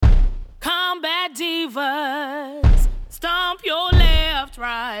divas. Stomp your left,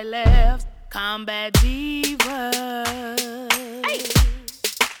 right, left. Combat divas. Hey.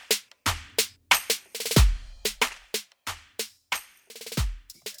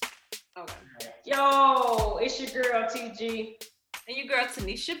 Okay. Yo, it's your girl TG. And your girl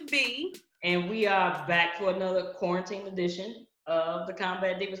Tanisha B. And we are back for another quarantine edition of the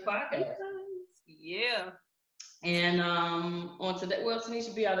Combat Divas podcast. Yeah. And on today, well,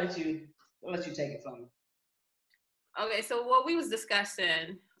 Tanisha B, I'll let you take it from me. Okay, so what we was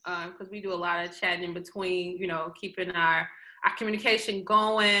discussing, because we do a lot of chatting in between, keeping our communication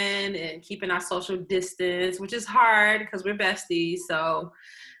going and keeping our social distance, which is hard because we're besties. So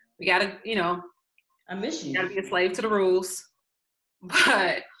we gotta, I miss you. Gotta be a slave to the rules.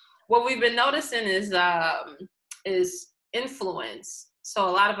 But what we've been noticing is influence. So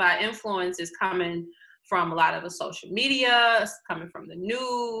a lot of our influence is coming from a lot of the social media, it's coming from the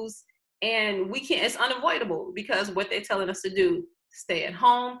news, and it's unavoidable because what they're telling us to do, stay at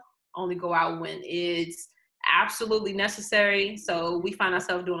home, only go out when it's absolutely necessary. So we find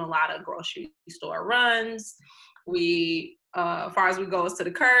ourselves doing a lot of grocery store runs. We, as far as we go, is to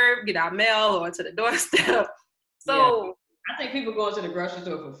the curb, get our mail, or to the doorstep. So yeah. I think people go to the grocery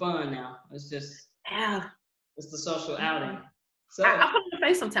store for fun now. It's just, it's the social outing. So I put on the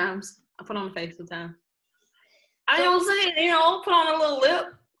face sometimes. I put on a little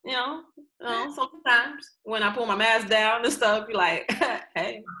lip, sometimes when I pull my mask down and stuff, be like,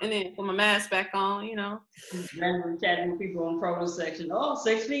 hey, and then put my mask back on, Randomly chatting with people on produce section. Oh,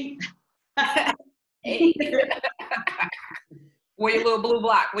 6 feet. Hey. Wear your little blue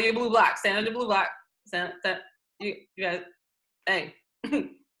block. Stand on the blue block. You got, hey,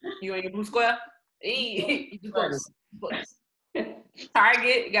 you on your blue square? Hey, you close.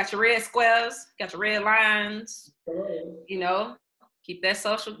 Target, you got your red squares, got your red lines, keep that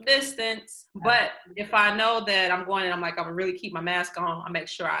social distance. But if I know that I'm going and I'm gonna really keep my mask on, I make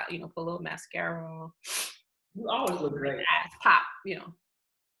sure I, put a little mascara on. You always look great. Pop,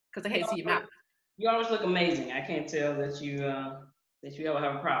 because I hate to see your mouth. You always look amazing. I can't tell that you ever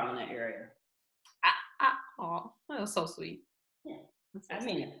have a problem in that area. Oh, that was so sweet. Yeah. I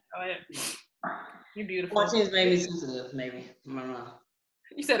mean it. Oh, yeah. You're beautiful. Quarantine's made me sensitive, maybe. I don't know.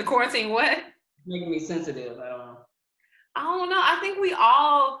 You said the quarantine what? Making me sensitive. I don't know. I think we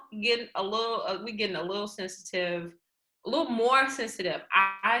all getting a little sensitive, a little more sensitive.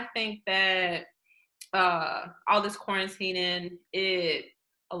 I think that all this quarantining, it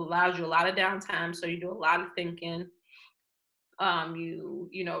allows you a lot of downtime, so you do a lot of thinking. You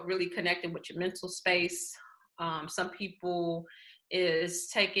really connecting with your mental space. Some people is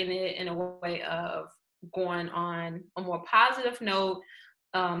taking it in a way of going on a more positive note,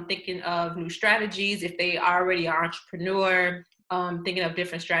 thinking of new strategies if they already are entrepreneur, thinking of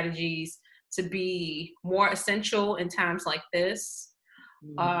different strategies to be more essential in times like this.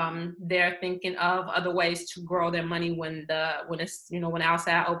 They're thinking of other ways to grow their money when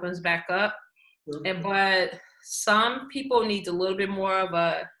outside opens back up. But some people need a little bit more of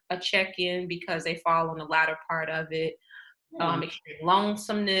a check-in because they fall on the latter part of it. Extreme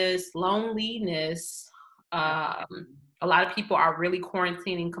loneliness. A lot of people are really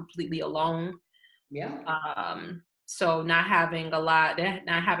quarantining completely alone. Yeah. So not having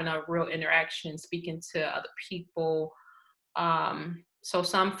a real interaction, speaking to other people. So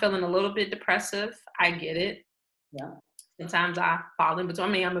some feeling a little bit depressive. I get it. Yeah. Sometimes I fall in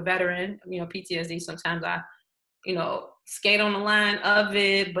between. I'm a veteran, PTSD. Sometimes I, skate on the line of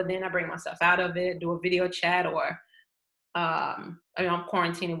it, but then I bring myself out of it, do a video chat, or I'm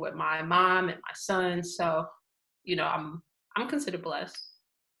quarantining with my mom and my son. So, I'm considered blessed.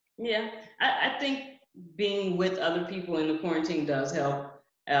 Yeah, I think being with other people in the quarantine does help.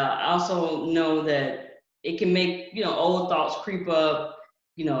 I also know that it can make, old thoughts creep up,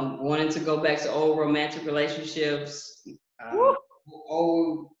 wanting to go back to old romantic relationships,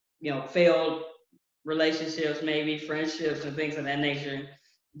 old, failed relationships, maybe friendships and things of that nature,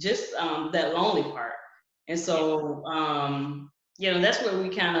 just that lonely part. And so, that's where we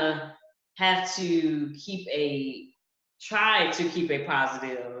kind of have to try to keep a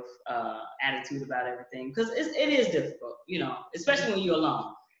positive attitude about everything, because it is difficult, especially when you're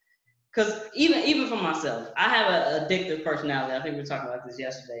alone. Because even for myself, I have an addictive personality. I think we were talking about this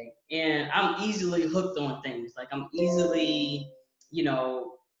yesterday, and I'm easily hooked on things. Like I'm easily,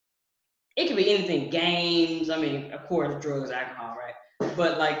 it could be anything, games. I mean, of course, drugs, alcohol, right?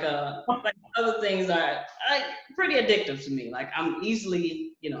 But like other things are pretty addictive to me. Like I'm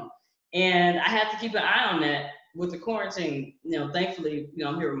easily, and I have to keep an eye on that with the quarantine. Thankfully,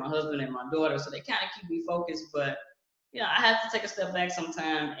 I'm here with my husband and my daughter, so they kind of keep me focused. But I have to take a step back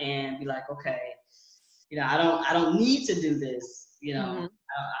sometime and be like, okay, I don't need to do this. Mm-hmm.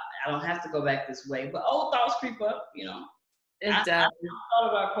 I don't have to go back this way. But old thoughts creep up. It I does. thought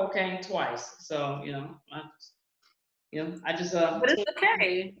about cocaine twice. So I just But it's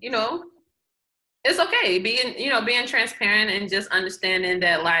okay. It's okay being transparent and just understanding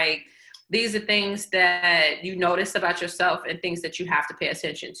that like these are things that you notice about yourself and things that you have to pay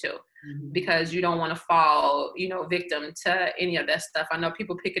attention to because you don't want to fall, victim to any of that stuff. I know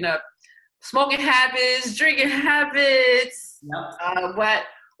people picking up smoking habits, drinking habits, but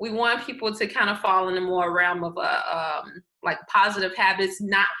we want people to kind of fall in the more realm of like positive habits,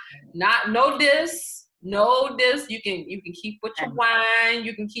 not no this. No, this you can keep with your wine,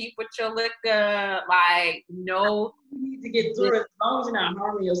 you can keep with your liquor, like no. You need to get through it as long as you're not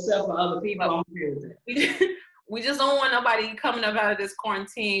harming yourself or other people. I'm okay with it. We just don't want nobody coming up out of this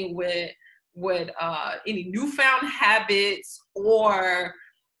quarantine with any newfound habits or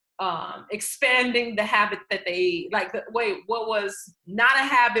expanding the habit that they like. What was not a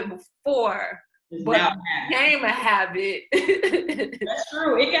habit before? But became a habit. That's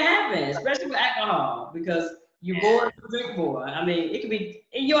true. It can happen, especially with alcohol, because you're bored, you drink more. I mean, it could be.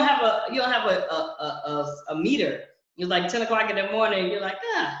 You don't have a meter. It's like 10 o'clock in the morning. You're like,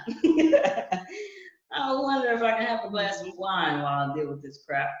 I wonder if I can have a glass of wine while I deal with this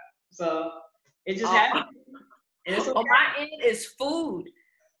crap. So it just happens. Okay. My end is food.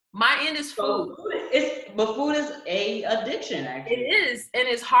 My end is food. But food is a addiction, actually. It is, and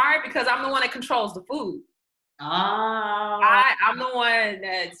it's hard because I'm the one that controls the food. I'm the one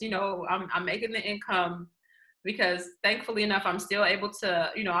that's, I'm making the income because thankfully enough, I'm still able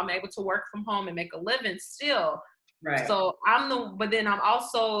to, I'm able to work from home and make a living still. Right. So but then I'm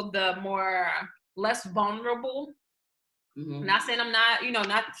also the less vulnerable. Mm-hmm. Not saying I'm not,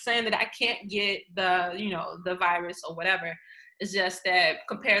 not saying that I can't get the virus or whatever. It's just that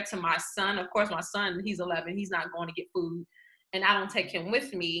compared to my son, of course, my son, he's 11, he's not going to get food and I don't take him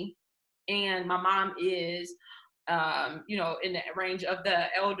with me. And my mom is, in the range of the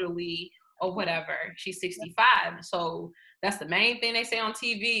elderly or whatever. She's 65. So that's the main thing they say on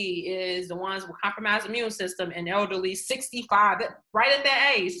TV is the ones with compromised immune system and elderly 65, right at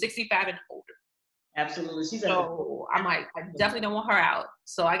that age, 65 and older. Absolutely. So I'm like, I definitely don't want her out.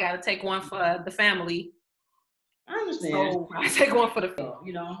 So I got to take one for the family. I understand. So I take one for the film,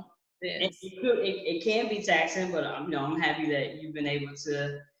 Yes. It can be taxing, but I'm happy that you've been able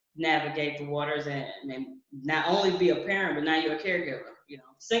to navigate the waters and not only be a parent, but now you're a caregiver.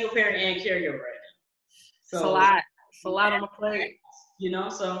 Single parent and caregiver right now. So it's a lot. It's a lot on the plate.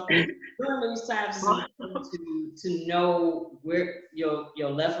 So during these times, it's important to know where your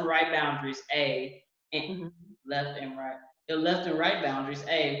left and right boundaries, and left and right, your left and right boundaries,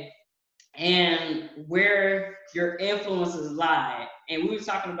 and where your influences lie. And we were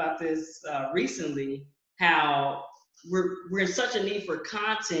talking about this recently, how we're in such a need for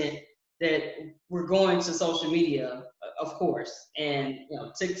content that we're going to social media, of course. And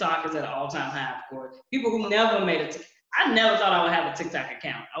TikTok is at an all-time high, of course. People who never I never thought I would have a TikTok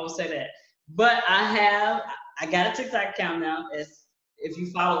account. I will say that. But I got a TikTok account now. If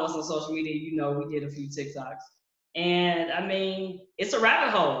you follow us on social media, we did a few TikToks. And I mean, it's a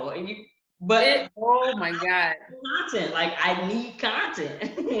rabbit hole. Oh my God. Content. Like, I need content.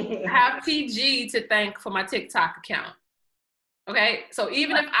 I have PG to thank for my TikTok account. Okay. So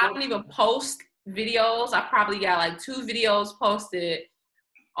even if I don't even post videos, I probably got like 2 videos posted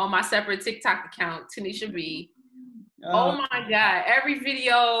on my separate TikTok account, Tanisha B. Oh my God. Every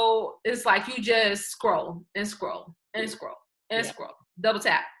video is like you just scroll and scroll and scroll and scroll. Double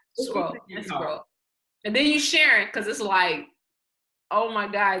tap, scroll and scroll. And then you share it because it's like, oh my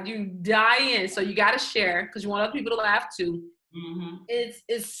God, you dying. So you got to share because you want other people to laugh too. Mm-hmm.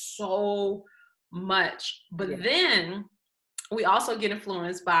 It's so much. But then we also get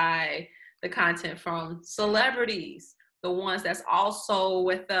influenced by the content from celebrities, the ones that's also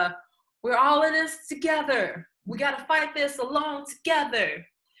with we're all in this together. We got to fight this alone together.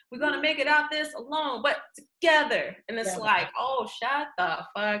 We're going to make it out this alone, but together. And it's like, oh, shut the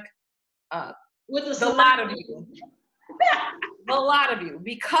fuck up. With a lot of you. A lot of you,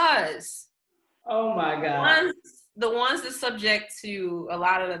 because oh my God, the ones that subject to a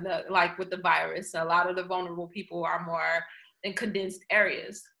lot of like with the virus, a lot of the vulnerable people are more in condensed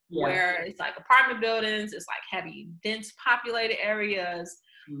areas where it's like apartment buildings, it's like heavy, dense populated areas.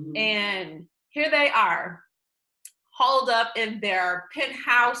 Mm-hmm. And here they are, holed up in their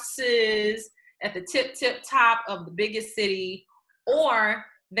penthouses at the tip top of the biggest city, or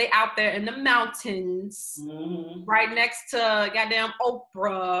they out there in the mountains, right next to goddamn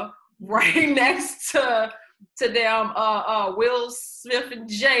Oprah, right next to to them Will Smith and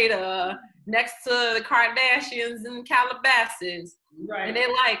Jada next to the Kardashians in Calabasas. Right. And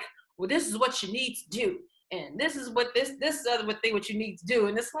they're like, well, this is what you need to do. And this is what this other thing what you need to do.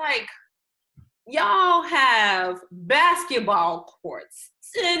 And it's like, y'all have basketball courts,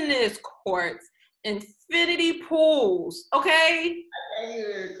 tennis courts, infinity pools, okay?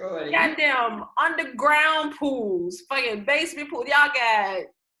 Goddamn underground pools, fucking basement pools. Y'all got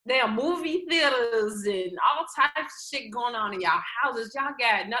damn movie theaters and all types of shit going on in y'all houses. Y'all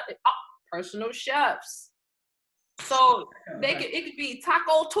got nothing. Personal chefs. So it could be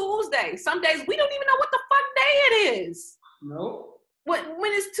Taco Tuesday. Some days we don't even know what the fuck day it is. Nope.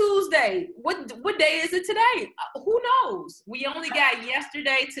 When is Tuesday? What day is it today? Who knows? We only got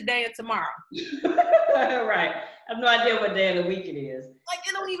yesterday, today, and tomorrow. Right. I have no idea what day of the week it is. Like,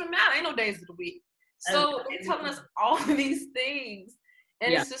 it don't even matter. Ain't no days of the week. So they're telling us all these things.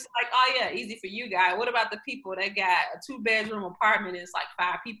 And it's just like, oh yeah, easy for you guys. What about the people that got a 2-bedroom apartment and it's like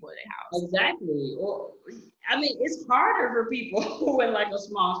 5 people in their house? Exactly. Or, I mean, it's harder for people who in like a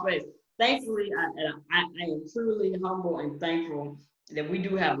small space. Thankfully, I am truly humble and thankful that we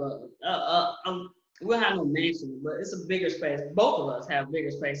do have we'll have no mansion, but it's a bigger space. Both of us have bigger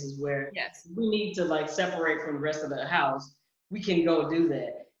spaces where we need to like separate from the rest of the house. We can go do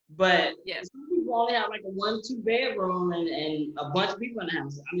that. But some people only have like a 1-2 bedroom and a bunch of people in the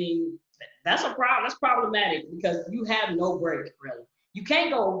house. I mean, that's a problem. That's problematic because you have no break, really. You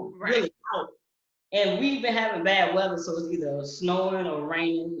can't go really out. And we've been having bad weather, so it's either snowing or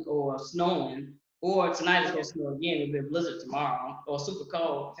raining or snowing, or tonight it's gonna snow again. It'll be a blizzard tomorrow or super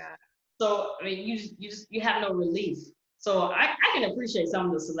cold. Yeah. So I mean, you have no relief. So I can appreciate some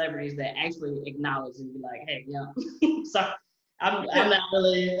of the celebrities that actually acknowledge and be like, hey, so I'm not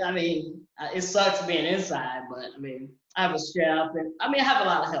really. I mean, it sucks being inside, but I mean, I have a chef, and I mean, I have a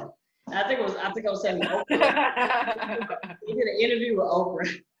lot of help. And I think I was saying Oprah. We did an interview with Oprah,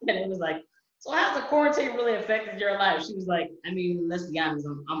 and it was like, so how's the quarantine really affected your life? She was like, I mean, let's be honest,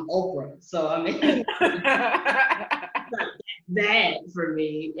 I'm Oprah. So, I mean, it's not bad for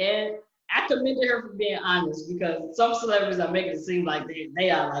me. And I commended her for being honest because some celebrities are making it seem like they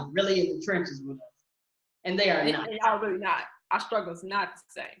are like really in the trenches with us. And they are not. They are really not. Our struggle is not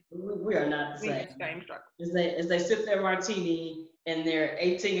the same. We are not the same. Same struggle. As they sip their martini in their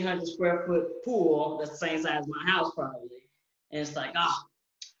 1,800 square foot pool, that's the same size as my house probably. And it's like,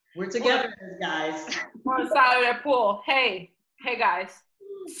 we're together, guys. On the side of that pool. Hey guys,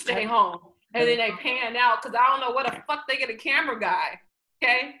 stay home. And then they pan out because I don't know what the fuck they get a camera guy.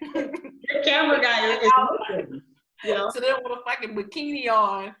 Okay? The camera guy is looking, So they don't want a fucking bikini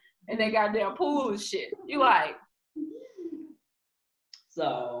on and they got their pool and shit. You like,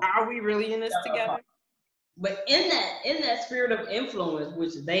 so are we really in this together? But in that spirit of influence,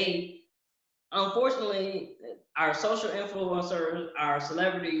 which they unfortunately, our social influencers, our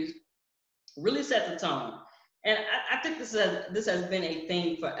celebrities really set the tone. And I think this has been a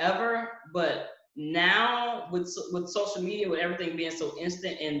thing forever, but now with social media, with everything being so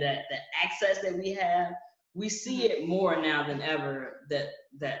instant and that the access that we have, we see it more now than ever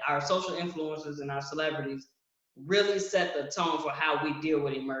that our social influencers and our celebrities really set the tone for how we deal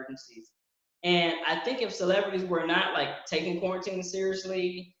with emergencies. And I think if celebrities were not like taking quarantine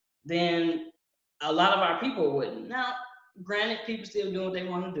seriously, then a lot of our people wouldn't. Now, granted, people still doing what they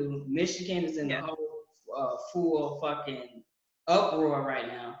want to do. Michigan is in the whole full fucking uproar right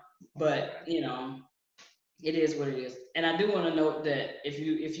now. But it is what it is. And I do want to note that if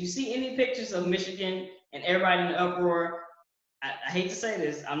you see any pictures of Michigan and everybody in the uproar, I hate to say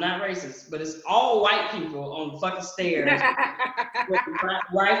this, I'm not racist, but it's all white people on the fucking stairs with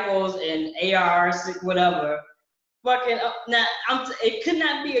rifles and ARs, whatever. Fucking now, it could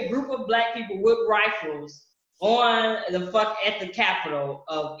not be a group of black people with rifles on at the Capitol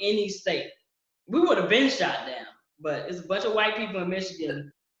of any state. We would have been shot down, but it's a bunch of white people in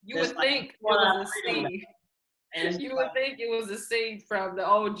Michigan. You would think it was a scene. You would think it was a scene from the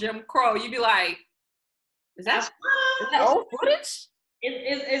old Jim Crow. You'd be like, is that old footage?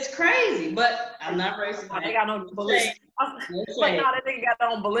 It's crazy, but I'm not racist. They got no Balenciaga. Like, no, they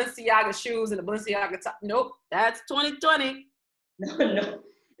got on Balenciaga shoes and the Balenciaga top. Nope, that's 2020.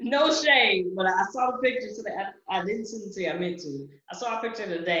 No shade. But I saw the picture today. I didn't send it to you. I meant to. I saw a picture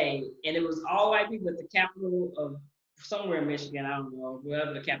today, and it was all white people at the Capitol of somewhere in Michigan. I don't know,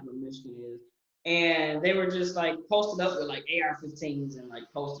 wherever the capital of Michigan is. And they were just like posted up with like AR-15s and like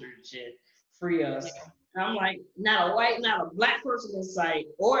posters and shit. Free us. Yeah. And I'm like, not a black person in sight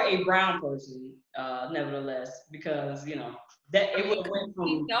or a brown person, nevertheless, because that it would have went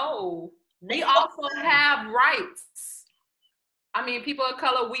from. No, we also have rights. I mean, people of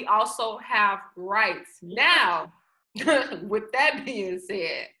color, we also have rights. Now, with that being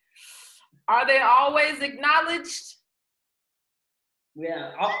said, are they always acknowledged?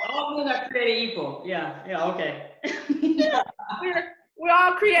 Yeah, all men are created equal. Yeah, okay. We're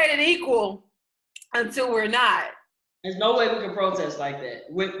all created equal until we're not. There's no way we can protest like that.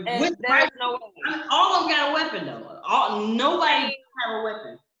 With there's no way. All of them got a weapon though. Nobody have a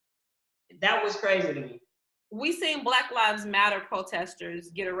weapon. That was crazy to me. We seen Black Lives Matter protesters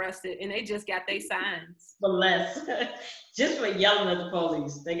get arrested, and they just got their signs. For less, just for yelling at the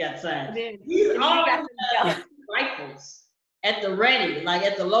police, they got signs. These all got rifles at the ready, like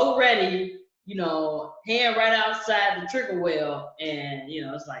at the low ready, you know, hand right outside the trigger well, and you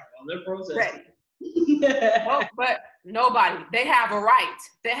know, it's like, oh, they're protesting. Well, but nobody. They have a right.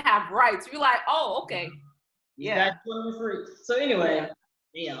 They have rights. You're like, oh, okay, yeah. So anyway,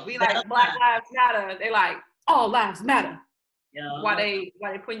 you know, we like Black Lives Matter. They like all lives matter. Yeah. Why they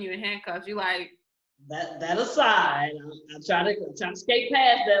putting you in handcuffs? You like that aside. I try to skate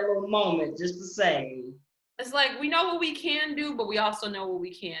past that little moment just to say. It's like we know what we can do, but we also know what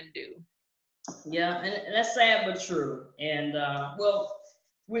we can do. Yeah, and that's sad but true. And well,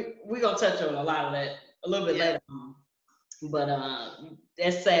 we're gonna touch on a lot of that a little bit later on. But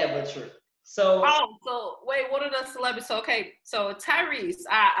that's sad but true. So wait, what are the celebrities? So okay, so Tyrese,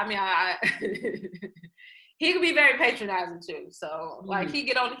 I he could be very patronizing too. So like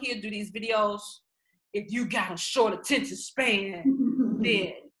he'll do these videos. If you got a short attention span,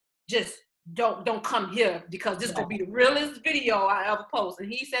 then just don't come here because this is gonna be the realest video I ever post.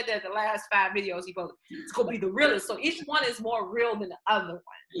 And he said that the last 5 videos he posted, it's gonna be the realest. So each one is more real than the other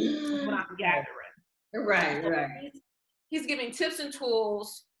one. What I'm gathering. Right. He's giving tips and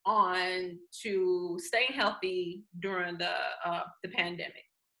tools on to staying healthy during the pandemic.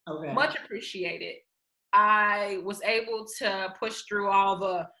 Okay. Much appreciated. I was able to push through all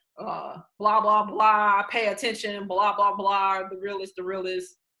the blah blah blah, pay attention, blah blah blah, the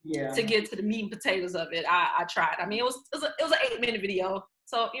realest. Yeah. To get to the meat and potatoes of it, I tried. I mean, it was an 8-minute video,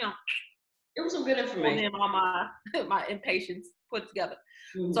 so you know, it was some good information. And all my impatience put together.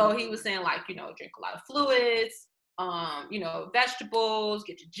 Mm-hmm. So he was saying like, you know, drink a lot of fluids, you know, vegetables,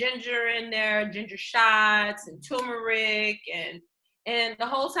 get your ginger in there, ginger shots and turmeric and the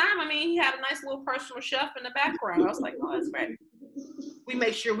whole time, I mean, he had a nice little personal chef in the background. I was like, oh, that's great. We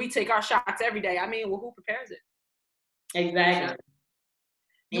make sure we take our shots every day. I mean, well, who prepares it? Exactly.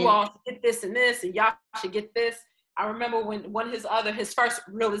 You all should get this and this, and y'all should get this. I remember when one of his first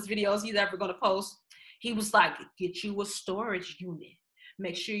realest videos he's ever going to post, he was like, get you a storage unit.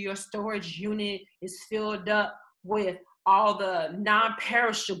 Make sure your storage unit is filled up with all the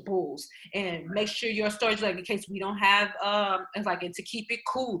non-perishables, and make sure your storage, like in case we don't have, and to keep it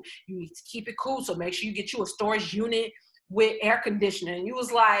cool, you need to keep it cool. So make sure you get you a storage unit with air conditioning. And you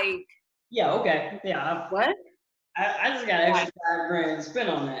was like, yeah, okay, yeah. What? I just got an extra $5,000 to spend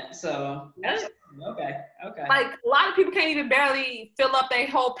on that. So okay. Like a lot of people can't even barely fill up their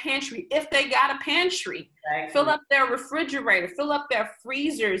whole pantry if they got a pantry. Exactly. Fill up their refrigerator, fill up their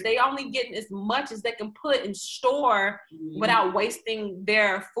freezers. They only getting as much as they can put in store without wasting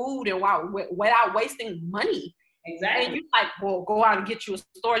their food and without wasting money. Exactly. And you like, well, go out and get you a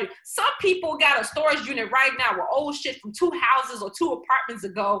storage. Some people got a storage unit right now with old shit from 2 houses or 2 apartments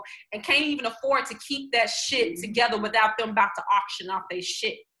ago and can't even afford to keep that shit together without them about to auction off their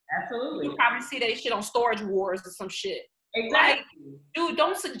shit. Absolutely. You probably see that shit on Storage Wars or some shit. Exactly. Like, dude,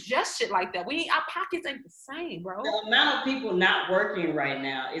 don't suggest shit like that. Our pockets ain't the same, bro. The amount of people not working right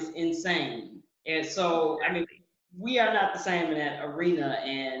now is insane. And so, I mean, we are not the same in that arena.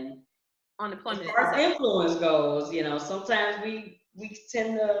 And unemployment. As far as influence goes, you know, sometimes we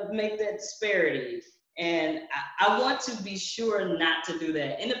tend to make that disparity. And I want to be sure not to do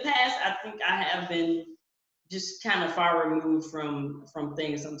that. In the past, I think I have been just kind of far removed from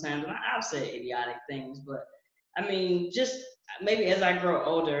things sometimes. And I've said idiotic things, but I mean, just maybe as I grow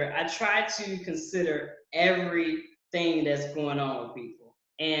older, I try to consider everything that's going on with people.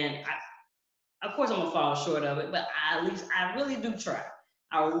 And of course, I'm gonna fall short of it, but I really do try.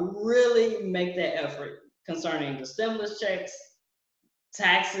 I really make that effort concerning the stimulus checks,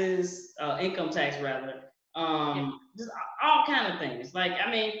 taxes, income tax rather, just all kind of things. Like,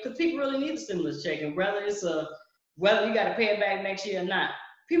 I mean, because people really need the stimulus check, and whether you got to pay it back next year or not,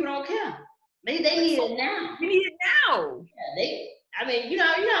 people don't care. They need it now. You need it now. Yeah, I mean, you know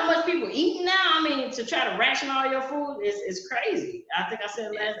how much people eat now? I mean, to try to ration all your food is crazy. I think I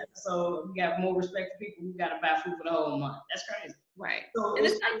said last episode, we got more respect for people who got to buy food for the whole month. That's crazy. Right. So and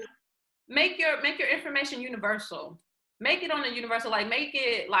it's like, make your information universal. Make it on a universal, like make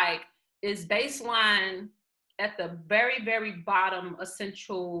it like is baseline at the very, very bottom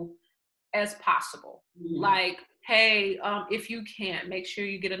essential as possible. Like, hey, if you can't, make sure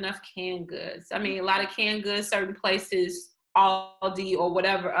you get enough canned goods. I mean, a lot of canned goods, certain places, Aldi or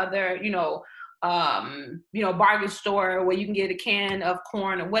whatever other, bargain store where you can get a can of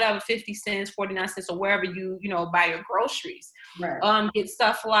corn or whatever, 50 cents, 49 cents, or wherever you buy your groceries. Right. Get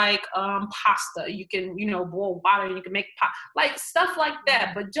stuff like pasta. You can, boil water and you can make like stuff like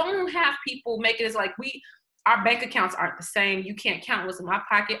that. But don't have people make it as like our bank accounts aren't the same. You can't count what's in my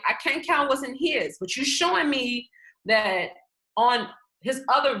pocket. I can't count what's in his. But you're showing me that on his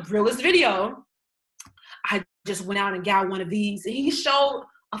other realist video, I just went out and got one of these. And he showed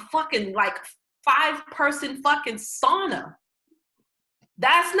a fucking like 5-person fucking sauna.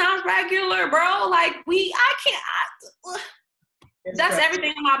 That's not regular, bro. Like that's right.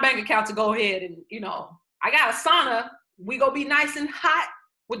 Everything in my bank account to go ahead and, I got a sauna. We gonna be nice and hot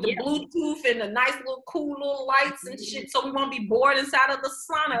with the Bluetooth and the nice little cool little lights and shit, so we won't be bored inside of the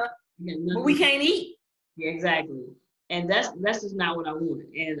sauna, but we can't eat. Yeah, exactly. And that's just not what I want.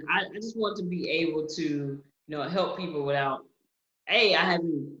 And I just want to be able to, help people without, I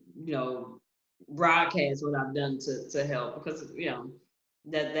haven't, broadcast what I've done to help, because,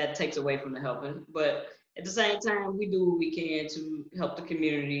 that takes away from the helping. But at the same time, we do what we can to help the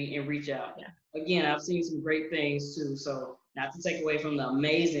community and reach out. Yeah. Again, I've seen some great things too. So not to take away from the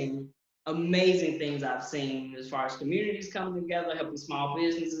amazing things I've seen as far as communities coming together, helping small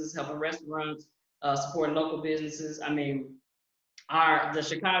businesses, helping restaurants, supporting local businesses. I mean, the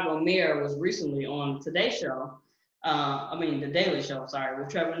Chicago mayor was recently on Today Show, the Daily Show, with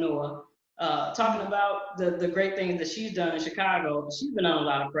Trevor Noah, talking about the great things that she's done in Chicago. She's been under a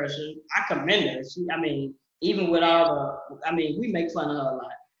lot of pressure. I commend her. Even with all we make fun of her a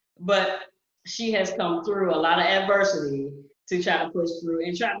lot, but she has come through a lot of adversity to try to push through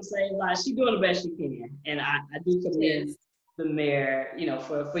and try to save lives. She's doing the best she can. And I do commend the mayor,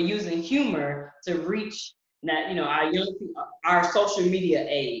 for using humor to reach our young people, our social media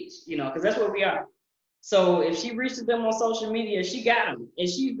age, because that's what we are. So if she reaches them on social media, she got them. And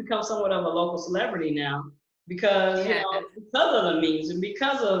she's become somewhat of a local celebrity now because, because of the memes and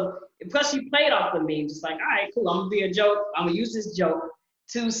because she played off the memes. It's like, all right, cool, I'm gonna be a joke. I'm gonna use this joke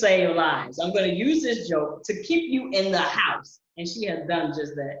to save lives. I'm gonna use this joke to keep you in the house. And she has done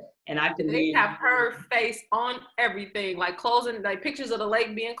just that. And they have her face on everything, like closing, like pictures of the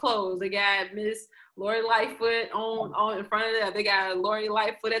lake being closed. They got Miss Lori Lightfoot on in front of that. They got Lori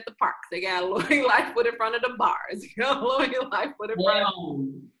Lightfoot at the parks. They got Lori Lightfoot in front of the bars. You got Lori Lightfoot in front of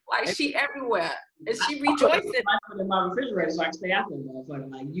like she everywhere. And she rejoicing. I put in my refrigerator so I can stay out there, motherfucker.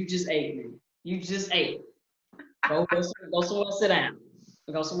 Like, you just ate me. You just ate. Go somewhere, sit down.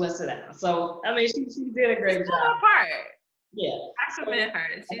 Go somewhere, sit down. So she did a great job. Part. Yeah, I commend her.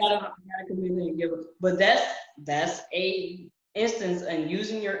 I gotta commend her and give her. But that's a instance in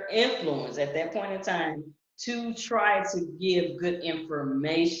using your influence at that point in time to try to give good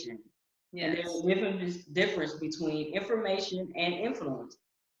information. Yes. And there's a difference between information and influence.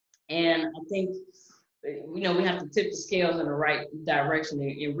 And I think we have to tip the scales in the right direction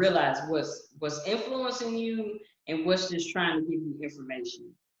and realize what's influencing you and what's just trying to give you information.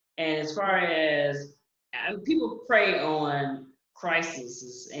 And as far as people prey on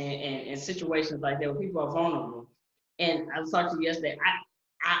crises and situations like that where people are vulnerable. And I was talking to you yesterday,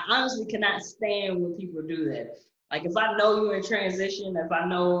 I honestly cannot stand when people do that. Like, if I know you're in transition, if I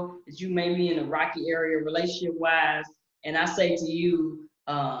know that you may be in a rocky area relationship-wise, and I say to you,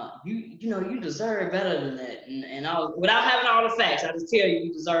 you deserve better than that. And without having all the facts, I just tell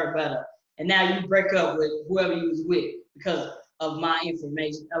you deserve better. And now you break up with whoever you was with because of my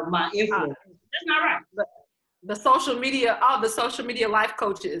information, of my influence. That's not right. But the social media, all the social media life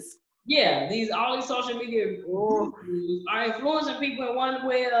coaches. Yeah, all these social media are influencing people in one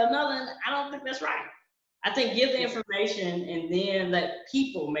way or another. And I don't think that's right. I think give the information and then let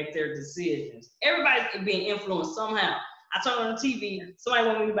people make their decisions. Everybody's being influenced somehow. I turn on the TV, somebody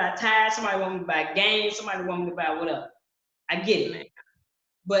want me to buy ties, somebody want me to buy games, somebody want me to buy whatever. I get it, man.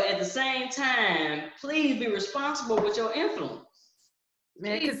 But at the same time, please be responsible with your influence.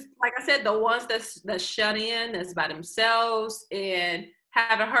 Man, because like I said, the ones that's shut in, that's by themselves and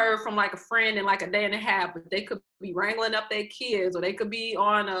haven't heard from like a friend in like a day and a half, but they could be wrangling up their kids, or they could be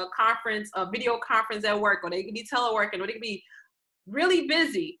on a video conference at work, or they could be teleworking, or they could be really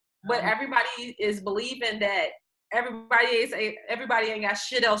busy. But everybody is believing that everybody ain't got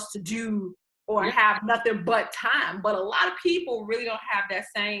shit else to do or have nothing but time. But a lot of people really don't have that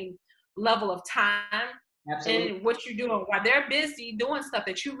same level of time. Absolutely. And what you're doing while they're busy doing stuff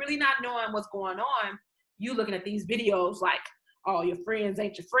that you really not knowing what's going on. You looking at these videos like, oh, your friends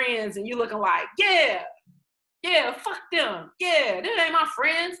ain't your friends, and you looking like, yeah, Yeah, fuck them. Yeah, they ain't my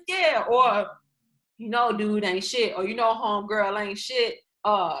friends. Yeah, or dude ain't shit, or homegirl ain't shit.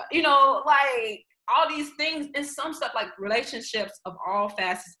 Like all these things and some stuff like relationships of all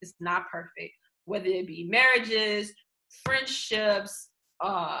facets is not perfect, whether it be marriages, friendships,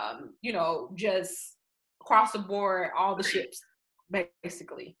 just across the board, all the ships,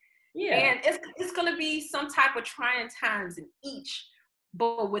 basically. Yeah. And it's gonna be some type of trying times in each.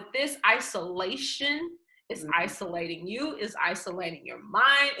 But with this isolation, it's isolating you, it's isolating your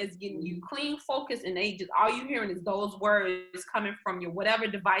mind, it's getting you clean focused, and all you hearing is those words coming from your whatever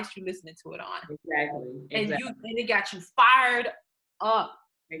device you're listening to it on. Exactly. And it got you fired up.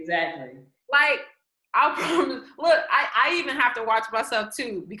 Exactly. Like, I promise, look, I even have to watch myself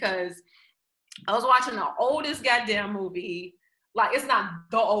too, because I was watching the oldest goddamn movie. Like, it's not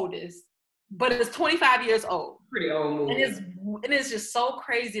the oldest, but it's 25 years old. Pretty old movie. And it's just so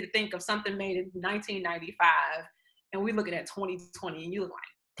crazy to think of something made in 1995, and we looking at 2020, and you look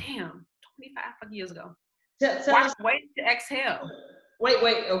like, damn, 25 fucking years ago. Watch Waiting to Exhale. Wait.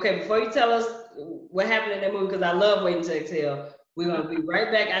 Okay, before you tell us what happened in that movie, because I love Waiting to Exhale, we're going to be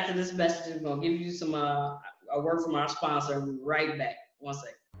right back after this message. We're going to give you some a word from our sponsor, and we'll be right back. 1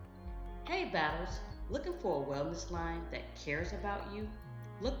 second. Hey, Battles. Looking for a wellness line that cares about you?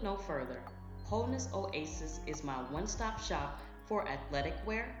 Look no further. Wholeness Oasis is my one-stop shop for athletic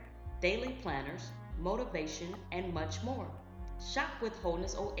wear, daily planners, motivation, and much more. Shop with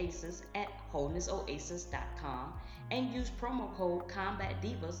Wholeness Oasis at wholenessoasis.com and use promo code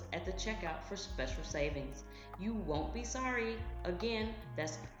CombatDivas at the checkout for special savings. You won't be sorry. Again,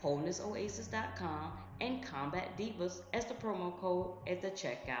 that's wholenessoasis.com and Combat Divas as the promo code at the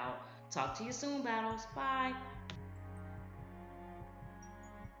checkout. Talk to you soon, Battles. Bye.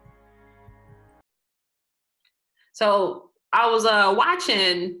 So I was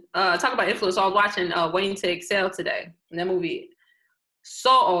watching, talk about influence. So I was watching Waiting to Exhale today. And that movie,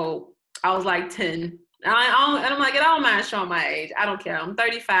 so old. I was like 10. And I'm like, I don't mind showing my age. I don't care. I'm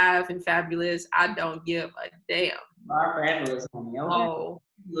 35 and fabulous. I don't give a damn. Fabulous, honey. Okay. Oh,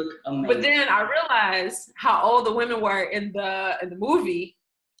 you look amazing. But then I realized how old the women were in the movie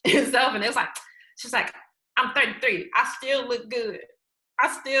itself, and it was like, she's like, I'm 33. I still look good.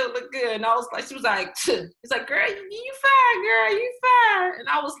 And I was like, she was like, it's like, girl, you fine, girl, you fine. And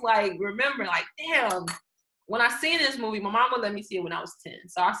I was like, remembering, like, damn. When I seen this movie, my mom would let me see it when I was 10.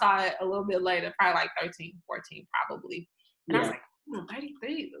 So I saw it a little bit later, probably like 13, 14, probably. And I was like,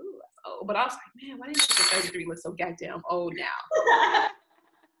 33? Ooh, that's old. But I was like, man, why didn't you 33 look so goddamn old now?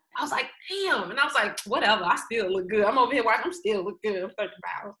 I was like, damn. And I was like, whatever, I still look good. I'm over here watching, I'm still look good. I'm 35,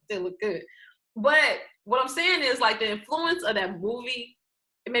 I still look good. But what I'm saying is, like, the influence of that movie,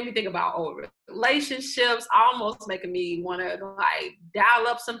 it made me think about old relationships, almost making me want to, like, dial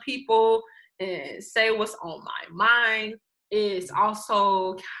up some people and say what's on my mind. It's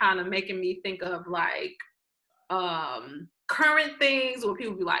also kind of making me think of, like, current things where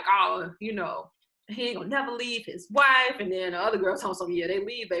people be like, oh, he ain't gonna never leave his wife. And then the other girls tell them, yeah, they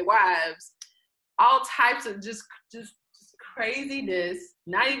leave their wives. All types of just craziness,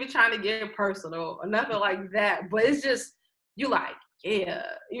 not even trying to get personal or nothing like that. But it's just, you like, yeah,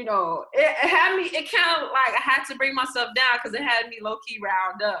 it had me, it kind of like, I had to bring myself down because it had me low-key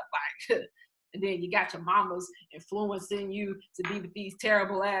round up, like, and then you got your mamas influencing you to be with these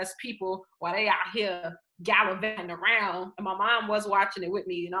terrible ass people while they out here gallivanting around. And my mom was watching it with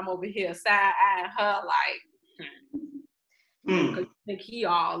me, and I'm over here side-eyeing her like, because you think he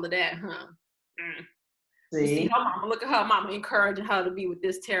all of that, huh? You see her mama, look at her mama encouraging her to be with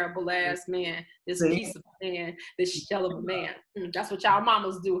this terrible ass man, this piece of man, this shell of a man. That's what y'all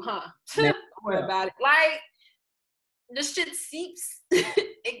mamas do, huh? Don't worry about it. Like, the shit seeps.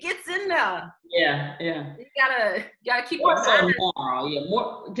 It gets in there. Yeah. You gotta keep more it so now,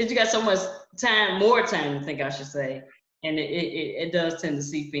 more because you got so much time, more time to think, I should say, and it does tend to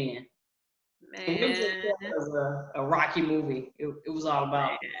seep in. Man, it was a rocky movie. It was all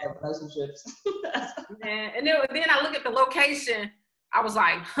about relationships. Man, and then I look at the location. I was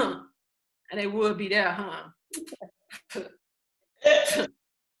like, and they would be there, huh?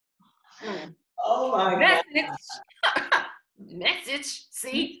 Oh my God. Message.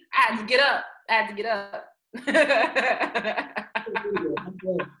 See, I had to get up.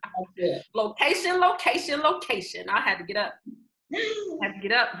 Location. I had to get up.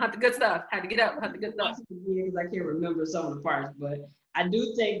 Hunt the good stuff. I can't remember some of the parts, but I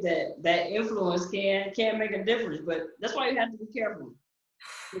do think that influence can make a difference. But that's why you have to be careful.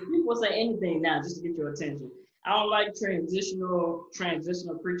 If people say anything now just to get your attention. I don't like transitional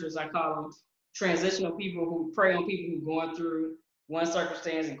preachers, I call them. Transitional people who prey on people who are going through one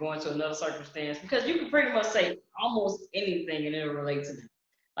circumstance and go into another circumstance, because you can pretty much say almost anything and it'll relate to them.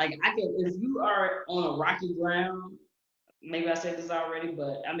 Like if you are on a rocky ground, maybe I said this already,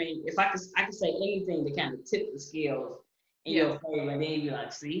 but I mean, if I could say anything to kind of tip the scales in your favor, and then you'd be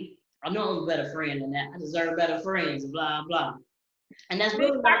like, see, I know I'm a better friend than that. I deserve better friends, and blah blah. And that's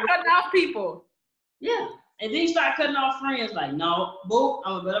really start cutting off people. Yeah. And then you start cutting off friends, like, no, boop,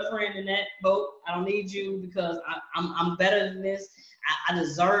 I'm a better friend than that. Boop, I don't need you because I'm better than this. I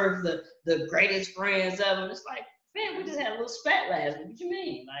deserve the greatest friends ever. And it's like, man, we just had a little spat last week. What you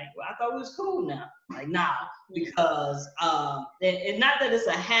mean? Like, well, I thought we was cool now. Like, nah, because it's not that it's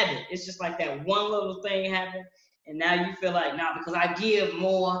a habit. It's just like that one little thing happened, and now you feel like, nah, because I give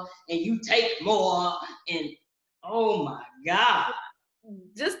more and you take more, and oh my God.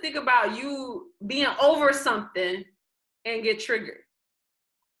 Just think about you being over something and get triggered.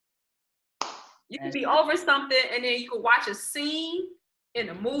 You can be over something and then you can watch a scene in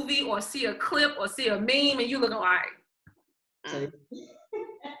a movie or see a clip or see a meme and you looking like.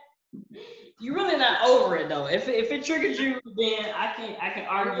 You're really not over it though. If it triggers you, then I can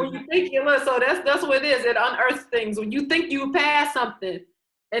argue. When you think you look, so that's what it is. It unearths things. When you think you passed something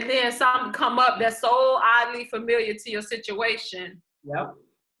and then something come up that's so oddly familiar to your situation. Yep.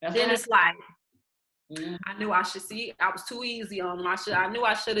 Then it's like, I knew I should see. I was too easy on them. I knew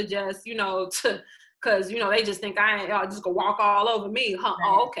I should have just, because they just think I ain't just gonna walk all over me. Huh?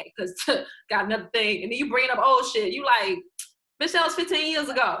 Oh, okay, because got another thing, and then you bring up old shit. You like, bitch, that was 15 years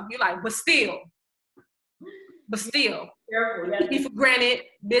ago. You like, but still, careful. Take me for granted,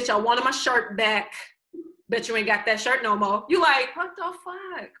 bitch. I wanted my shirt back. Bet you ain't got that shirt no more. You like, what the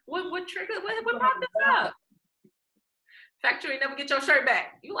fuck? What triggered? What brought this up? Factory never get your shirt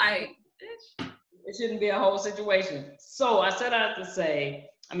back. You like, bitch. It shouldn't be a whole situation. So I set out to say,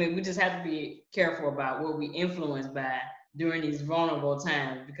 I mean, we just have to be careful about what we influence by during these vulnerable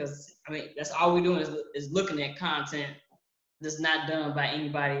times, because I mean, that's all we're doing is looking at content that's not done by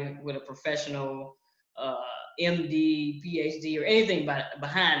anybody with a professional MD, PhD, or anything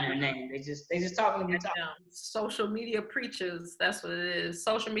behind their name. They just talking to talking. Social media preachers. That's what it is.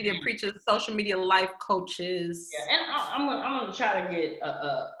 Social media preachers. Social media life coaches. Yeah, and I'm gonna try to get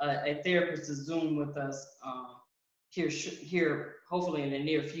a therapist to Zoom with us here hopefully in the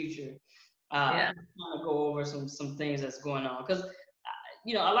near future. I'm gonna go over some things that's going on, because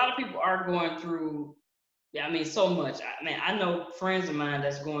a lot of people are going through. Yeah, I mean, so much. I know friends of mine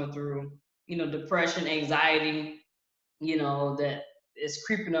that's going through, depression, anxiety, that is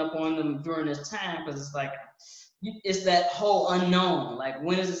creeping up on them during this time, because it's like, it's that whole unknown. Like,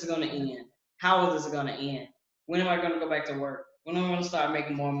 when is this going to end? How is this going to end? When am I going to go back to work? When am I going to start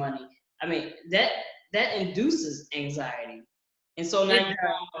making more money? I mean, that induces anxiety. And so now you have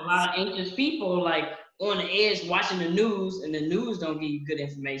a lot of anxious people, like, on the edge watching the news, and the news don't give you good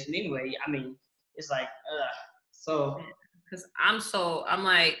information anyway. I mean, it's like, so. Because I'm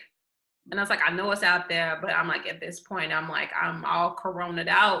like, and I was like, I know it's out there, but I'm like, at this point, I'm like, I'm all corona'd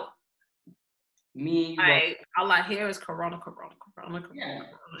out. All I hear is corona. Yeah.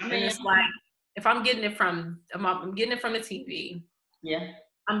 I mean, it's like, if I'm getting it from the TV. Yeah.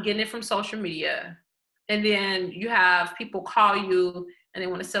 I'm getting it from social media. And then you have people call you and they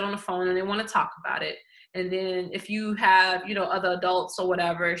want to sit on the phone and they want to talk about it. And then if you have, other adults or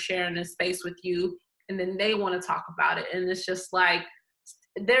whatever sharing a space with you, and then they want to talk about it. And it's just like,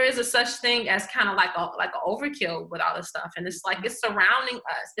 there is a such thing as kind of like a overkill with all this stuff. And it's like, it's surrounding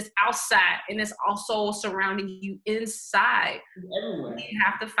us. It's outside and it's also surrounding you inside. Everywhere. You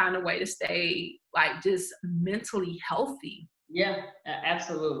have to find a way to stay like just mentally healthy. Yeah,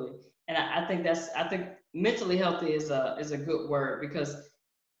 absolutely. And I think mentally healthy is a good word, because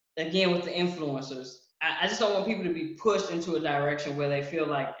again, with the influencers, I just don't want people to be pushed into a direction where they feel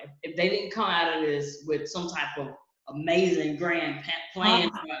like if they didn't come out of this with some type of amazing grand plan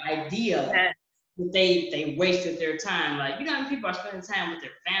or idea, that they wasted their time. Like, how many people are spending time with their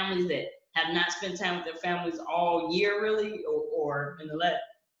families that have not spent time with their families all year, really, or in the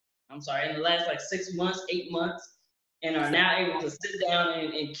last like 6 months, 8 months, and are now able to sit down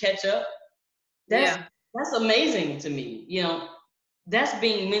and catch up. That's amazing to me. That's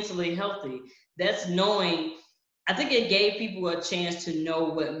being mentally healthy. That's knowing. I think it gave people a chance to know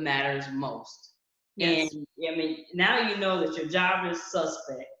what matters most. Yes. And I mean, now you know that your job is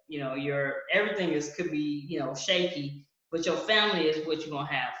suspect. Your everything could be shaky, but your family is what you're gonna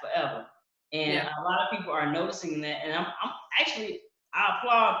have forever. And a lot of people are noticing that, and I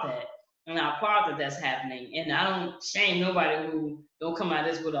applaud that, and I applaud that that's happening. And I don't shame nobody who don't come out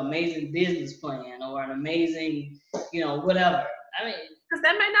of this with an amazing business plan or an amazing, whatever. I mean, because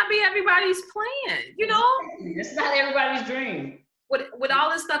that might not be everybody's plan, It's not everybody's dream. with all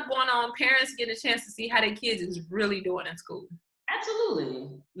this stuff going on, parents get a chance to see how their kids is really doing in school. Absolutely.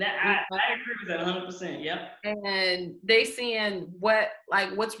 I agree with that 100%. Yep. And they seeing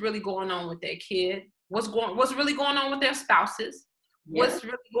what's really going on with their kid, what's really going on with their spouses, what's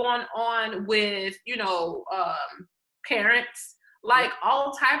really going on with, parents,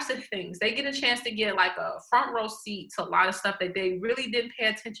 all types of things. They get a chance to get like a front row seat to a lot of stuff that they really didn't pay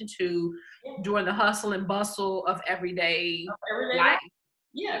attention to during the hustle and bustle of everyday life.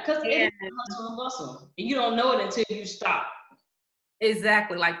 Yeah, because it's hustle and bustle. And you don't know it until you stop.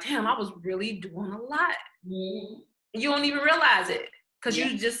 Exactly. Like, damn, I was really doing a lot. Mm-hmm. You don't even realize it. Because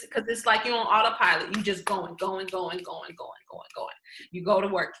because it's like you're on autopilot. You just going. You go to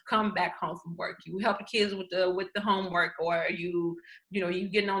work, you come back home from work, you help the kids with the homework, or you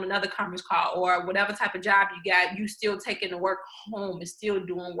getting on another conference call, or whatever type of job you got, you still taking the work home and still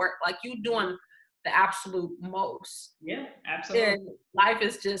doing work. Like you doing the absolute most. Yeah, absolutely. And life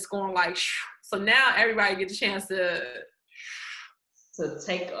is just going like, so now everybody gets a chance to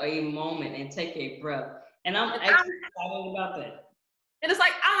take a moment and take a breath. And I'm actually excited about that. And it's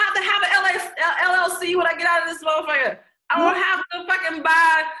like, I don't have to have an LLC when I get out of this motherfucker. I don't have to fucking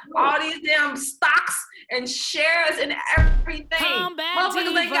buy all these damn stocks and shares and everything.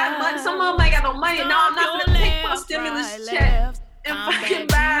 Motherfuckers ain't got money. Some of them ain't got no money. No, I'm not gonna take my stimulus check and fucking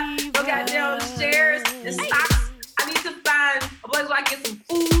buy no goddamn shares and stocks. I need to find a place where I get some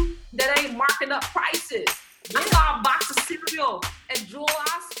food that ain't marking up prices. I saw a box of cereal